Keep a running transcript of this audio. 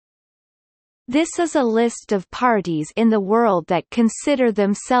This is a list of parties in the world that consider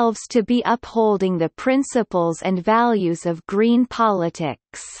themselves to be upholding the principles and values of green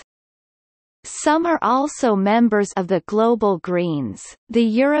politics. Some are also members of the Global Greens, the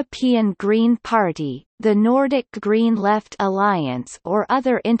European Green Party, the Nordic Green Left Alliance or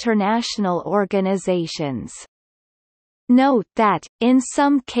other international organizations. Note that, in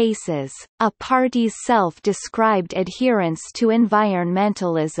some cases, a party's self-described adherence to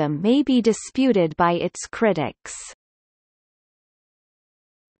environmentalism may be disputed by its critics.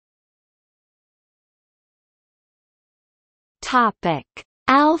 Topic: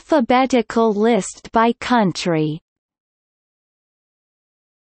 Alphabetical list by country.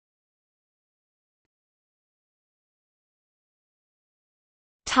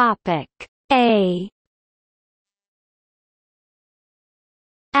 Topic: A.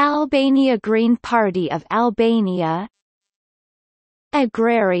 Albania Green Party of Albania,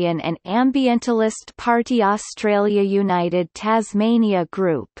 Agrarian and Ambientalist Party Australia United Tasmania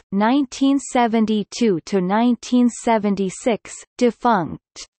Group 1972–1976,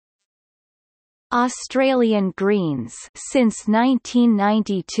 defunct. Australian Greens since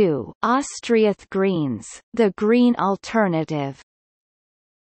 1992, Austriath Greens, the Green Alternative.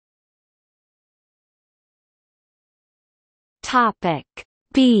 Topic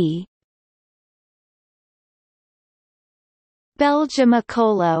B. Belgium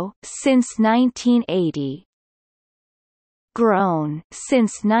Ecolo since 1980. Groen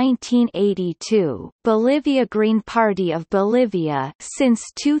since 1982, Bolivia Green Party of Bolivia since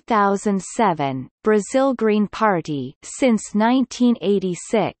 2007, Brazil Green Party since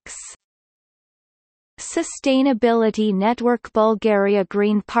 1986. Sustainability Network Bulgaria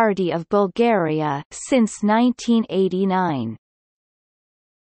Green Party of Bulgaria since 1989.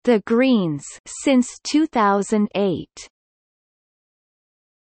 The Greens since 2008.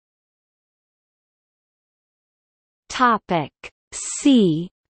 Topic C.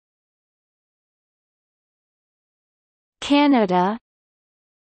 Canada,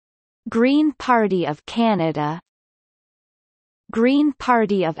 Green Party of Canada, Green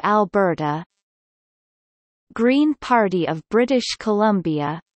Party of Alberta, Green Party of British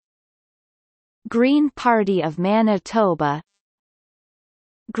Columbia, Green Party of Manitoba,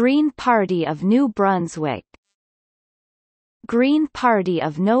 Green Party of New Brunswick, Green Party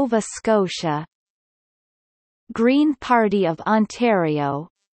of Nova Scotia, Green Party of Ontario,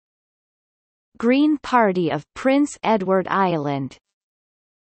 Green Party of Prince Edward Island,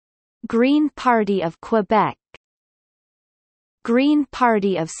 Green Party of Quebec, Green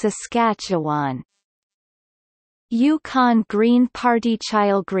Party of Saskatchewan, Yukon Green Party,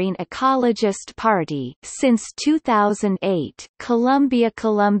 Chilgreen Ecologist Party since 2008,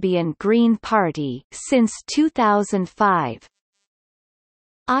 Colombian Green Party since 2005,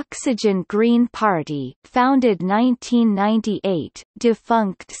 Oxygen Green Party founded 1998,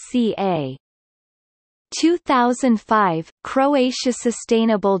 defunct ca. 2005, Croatia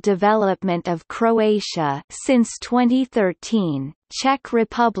Sustainable Development of Croatia since 2013, Czech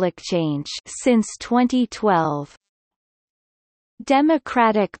Republic Change since 2012,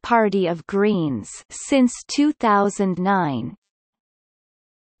 Democratic Party of Greens since 2009,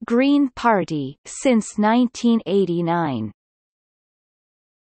 Green Party since 1989.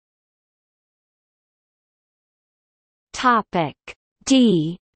 Topic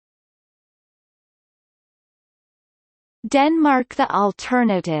D. Denmark The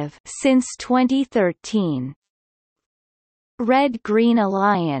Alternative since 2013. Red-Green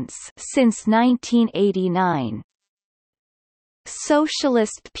Alliance since 1989.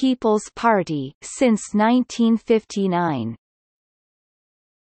 Socialist People's Party since 1959.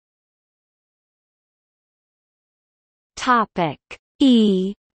 Topic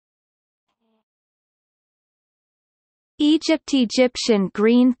E. Egyptian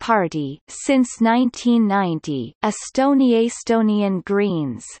Green Party since 1990, Estonian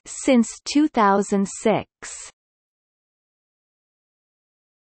Greens since 2006.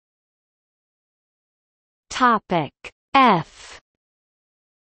 Topic F.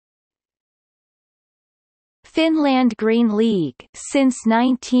 Finland Green League since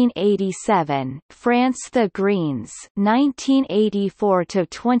 1987, France The Greens 1984 to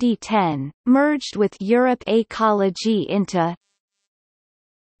 2010 merged with Europe Ecology into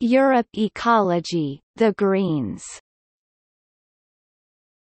Europe Ecology, The Greens.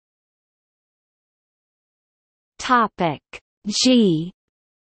 Topic G.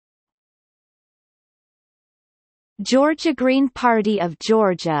 Georgia Green Party of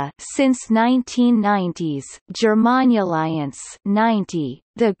Georgia since 1990s, Germanalliance 90,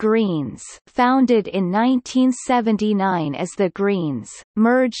 The Greens, founded in 1979 as The Greens,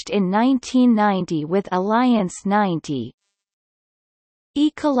 merged in 1990 with Alliance 90.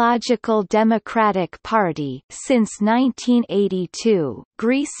 Ecological Democratic Party since 1982,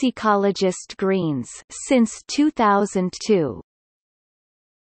 Greece Ecologist Greens since 2002.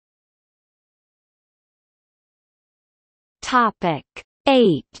 Topic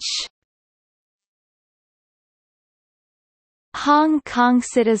H. Hong Kong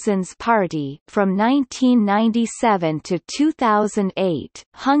Citizens Party from 1997 to 2008.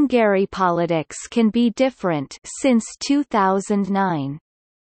 Hungary politics can be different since 2009.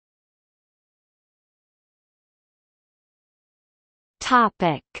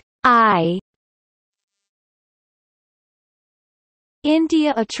 Topic I.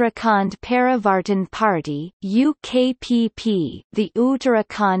 India Uttarakhand Parivartan Party UKPP, the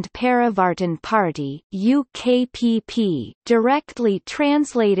Uttarakhand Parivartan Party UKPP, directly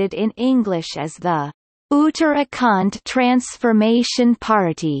translated in English as the Uttarakhand Transformation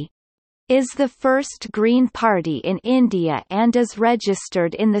Party, is the first Green Party in India and is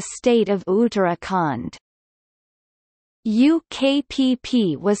registered in the state of Uttarakhand.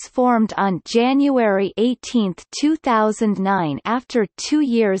 UKPP was formed on January 18, 2009 after 2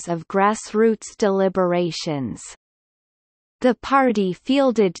 years of grassroots deliberations. The party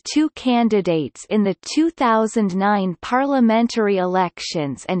fielded 2 candidates in the 2009 parliamentary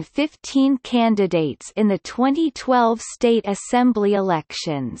elections and 15 candidates in the 2012 state assembly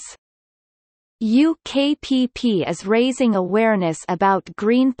elections. UKPP is raising awareness about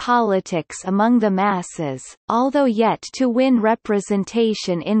green politics among the masses, although yet to win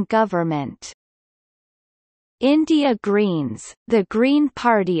representation in government. India Greens, the Green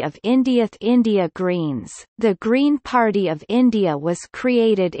Party of India. India Greens, the Green Party of India was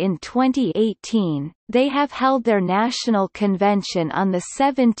created in 2018. They have held their national convention on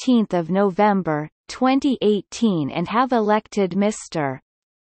 17 November, 2018 and have elected Mr.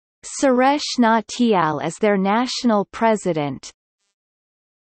 Suresh Nautiyal as their national president.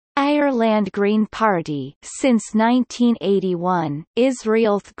 Ireland Green Party since 1981,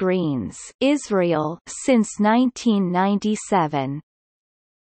 Israel Greens Israel since 1997.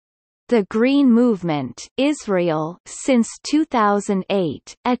 The Green Movement Israel since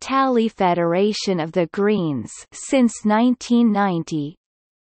 2008, Atali Federation of the Greens since 1990.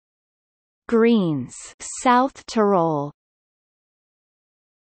 Greens South Tyrol.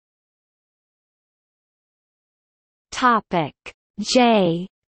 Topic J.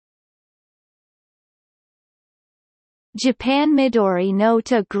 Japan Midori no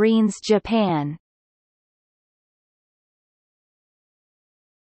to Greens Japan.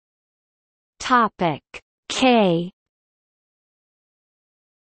 Topic K.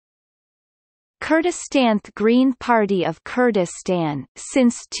 Kurdistan Green Party of Kurdistan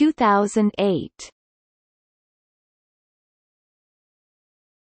since 2008.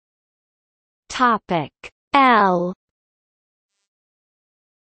 Topic L.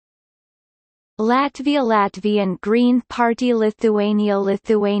 Latvia Latvian Green Party Lithuania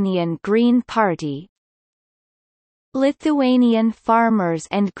Lithuanian Green Party Lithuanian Farmers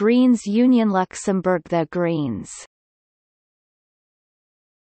and Greens Union Luxembourg The Greens.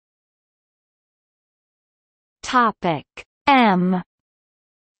 Topic M.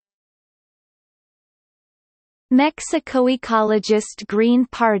 Mexico Ecologist Green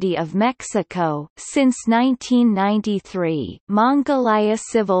Party of Mexico since 1993, Mongolia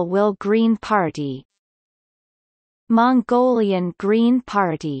Civil Will Green Party, Mongolian Green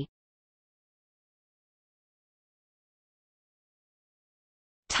Party.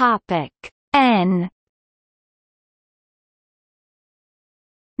 Topic N.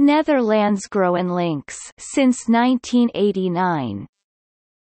 Netherlands GroenLinks since 1989.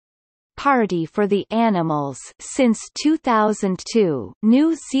 Party for the Animals since 2002,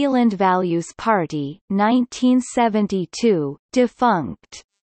 New Zealand Values Party 1972, defunct.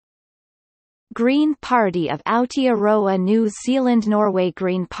 Green Party of Aotearoa New Zealand Norway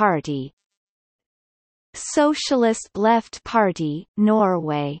Green Party, Socialist Left Party,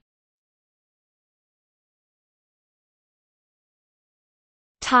 Norway.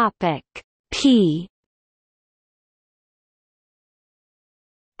 Topic P.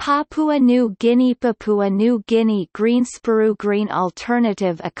 Papua New Guinea Papua New Guinea Greens Peru Green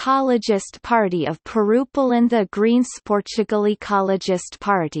Alternative Ecologist Party of Peru Poland The Greens Portugal Ecologist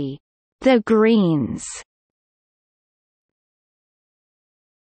Party, The Greens.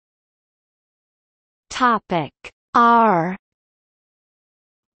 Topic R.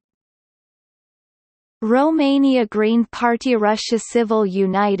 Romania Green Party, Russia Civil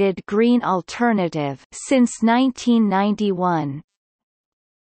United Green Alternative since 1991.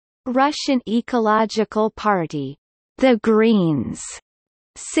 Russian Ecological Party, the Greens,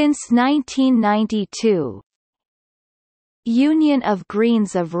 since 1992. Union of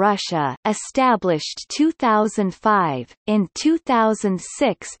Greens of Russia, established 2005, in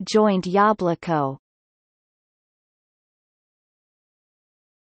 2006 joined Yabloko.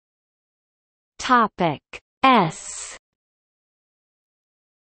 Topic S.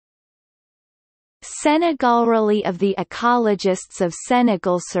 Senegal Rally of the Ecologists of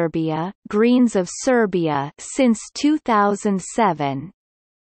Senegal, Serbia, Greens of Serbia since 2007.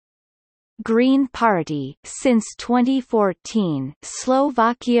 Green Party since 2014,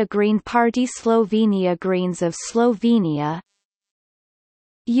 Slovakia Green Party, Slovenia Greens of Slovenia.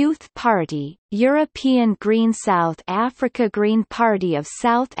 Youth Party, European Green, South Africa Green Party of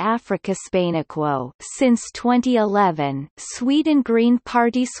South Africa, Spainquo since 2011, Sweden Green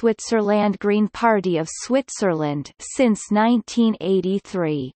Party, Switzerland Green Party of Switzerland since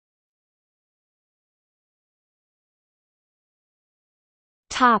 1983.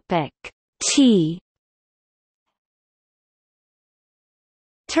 Topic T.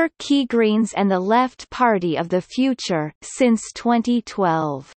 Turkey Greens and the Left Party of the Future since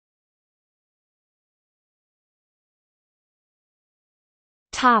 2012.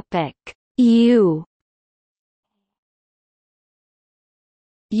 Topic U.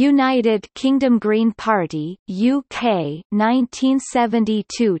 United Kingdom Green Party UK 1972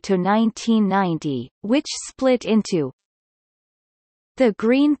 to 1990, which split into the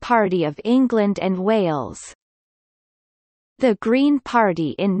Green Party of England and Wales, the Green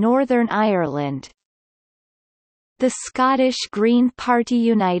Party in Northern Ireland, the Scottish Green Party,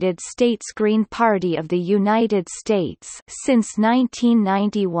 United States Green Party of the United States since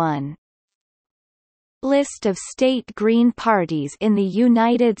 1991. List of state Green parties in the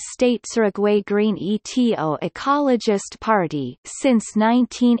United States. Uruguay Green ETO Ecologist Party since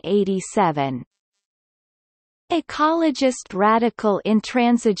 1987. Ecologist Radical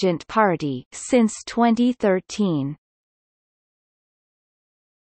Intransigent Party since 2013.